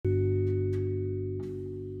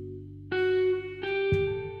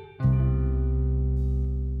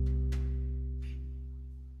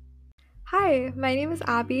Hi, my name is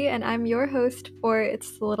Abby, and I'm your host for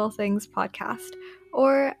It's the Little Things podcast,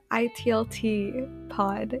 or ITLT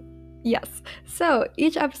pod. Yes, so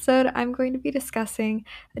each episode I'm going to be discussing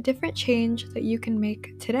a different change that you can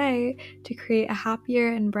make today to create a happier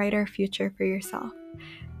and brighter future for yourself.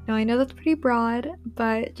 Now, I know that's pretty broad,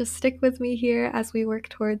 but just stick with me here as we work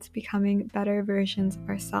towards becoming better versions of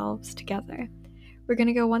ourselves together. We're going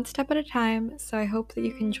to go one step at a time, so I hope that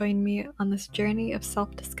you can join me on this journey of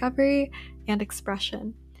self-discovery and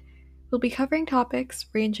expression. We'll be covering topics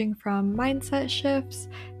ranging from mindset shifts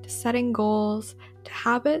to setting goals to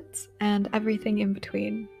habits and everything in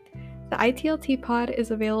between. The ITLT pod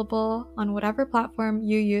is available on whatever platform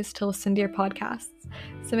you use to listen to your podcasts,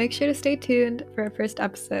 so make sure to stay tuned for our first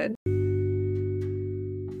episode.